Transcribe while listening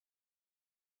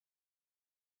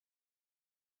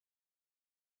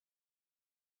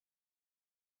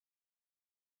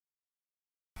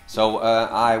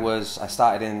I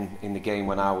started in the game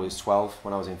when I was 12,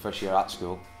 when I was in first year at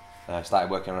school. I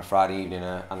started working on a Friday evening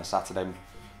and a Saturday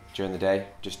during the day,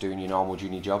 just doing your normal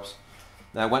junior jobs.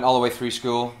 I went all the way through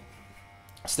school,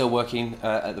 still working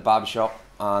at the barber shop,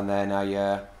 and then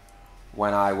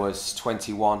when I was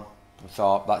 21, I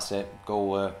thought that's it,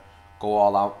 go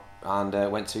all out,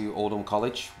 and went to Oldham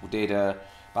College. We did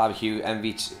MVQ,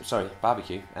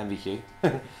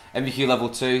 MVQ level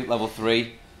 2, level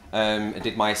 3. I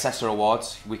did my assessor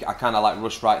awards. I kind of like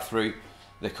rushed right through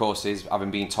the courses, having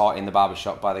been taught in the barber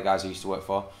shop by the guys I used to work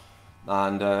for,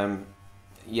 and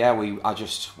I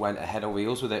just went head over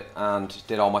heels with it and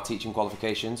did all my teaching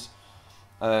qualifications.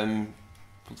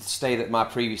 Stayed at my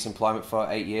previous employment for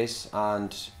 8 years,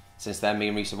 and since then me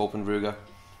and Reese have opened Ruger,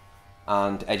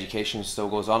 and education still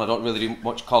goes on. I don't really do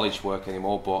much college work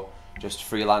anymore, but just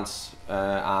freelance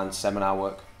and seminar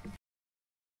work.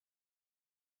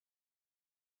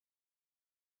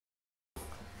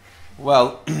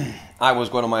 Well, I was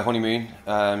going on my honeymoon.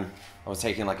 I was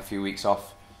taking like a few weeks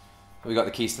off. We got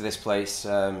the keys to this place,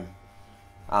 and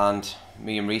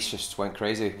me and Reese just went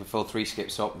crazy. We filled 3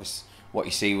 skips up. What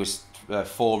you see was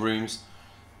 4 rooms.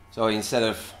 So instead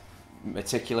of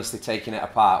meticulously taking it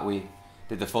apart, we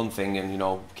did the fun thing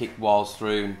and kicked walls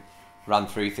through and ran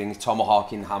through things,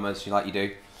 tomahawking hammers, like you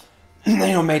do.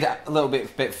 Made it a little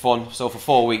bit fun. So for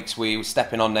 4 weeks we were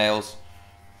stepping on nails,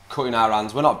 cutting our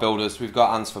hands. We're not builders, we've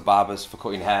got hands for barbers, for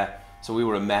cutting hair. So we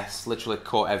were a mess, literally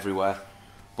cut everywhere.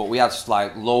 But we had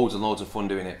like loads and loads of fun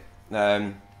doing it.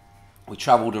 We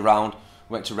travelled around,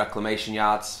 went to reclamation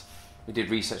yards, we did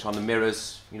research on the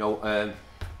mirrors,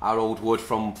 our old wood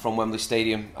from Wembley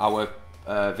Stadium, our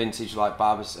vintage like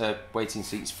barbers waiting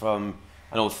seats from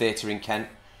an old theatre in Kent,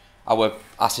 our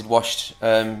acid washed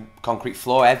concrete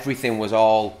floor. Everything was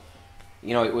all,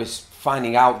 it was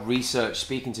finding out, research,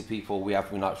 speaking to people. We have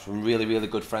some really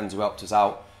good friends who helped us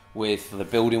out with the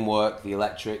building work, the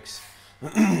electrics,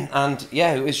 and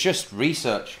yeah, it was just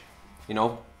research,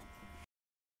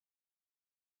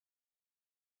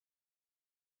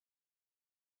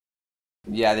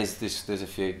 Yeah, there's a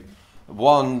few.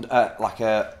 One, like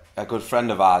a good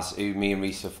friend of ours who me and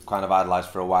Reese have kind of idolised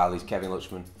for a while, is Kevin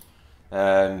Luchman.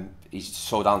 He's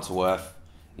so down to earth.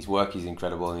 His work is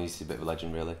incredible, and he's a bit of a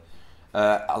legend, really.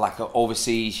 Like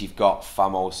overseas, you've got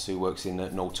Famos, who works in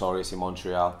Notorious in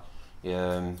Montreal.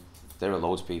 There are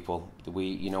loads of people.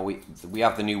 We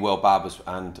have the New World Barbers,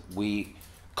 and we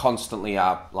constantly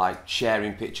are like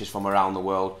sharing pictures from around the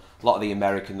world. A lot of the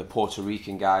American, the Puerto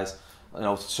Rican guys,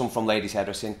 some from ladies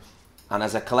hairdressing, and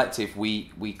as a collective,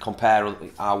 we compare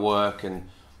our work, and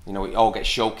it all gets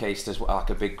showcased as like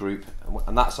a big group,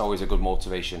 and that's always a good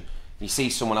motivation. You see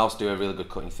someone else do a really good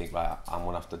cut, and you think, right, I'm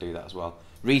gonna have to do that as well.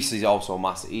 Reese is also a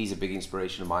master. He's a big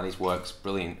inspiration of mine. His work's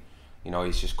brilliant.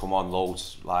 He's just come on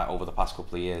loads like over the past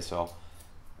couple of years.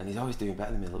 And he's always doing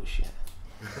better than me, little shit.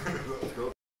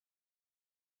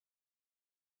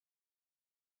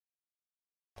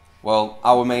 Well,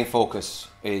 our main focus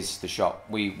is the shop.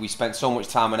 We spent so much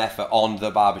time and effort on the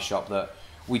barber shop that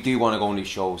we do want to go and do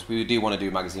shows. We do want to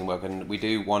do magazine work, and we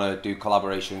do want to do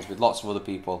collaborations with lots of other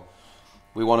people.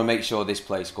 We want to make sure this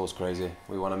place goes crazy.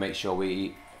 We want to make sure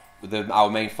our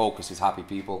main focus is happy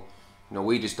people.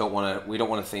 We just don't want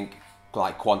to think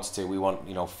like quantity. We want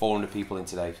 400 people in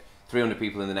today, 300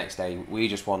 people in the next day. We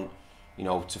just want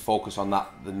to focus on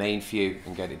the main few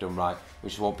and get it done right. We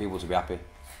just want people to be happy.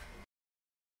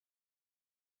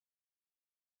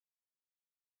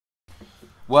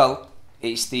 Well,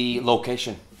 it's the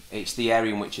location. It's the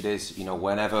area in which it is.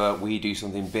 Whenever we do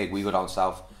something big, we go down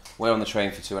south. We're on the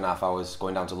train for 2.5 hours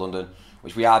going down to London,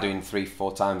 which we are doing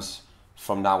 3-4 times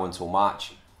from now until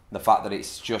March. The fact that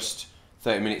it's just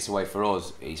 30 minutes away for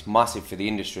us, it's massive for the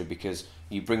industry, because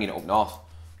you bring it up north.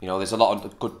 There's a lot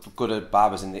of good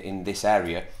barbers in this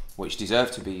area which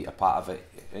deserve to be a part of it.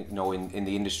 In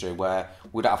the industry where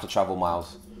we don't have to travel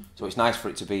miles. So it's nice for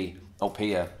it to be up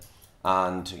here,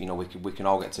 and we can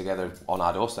all get together on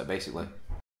our doorstep basically.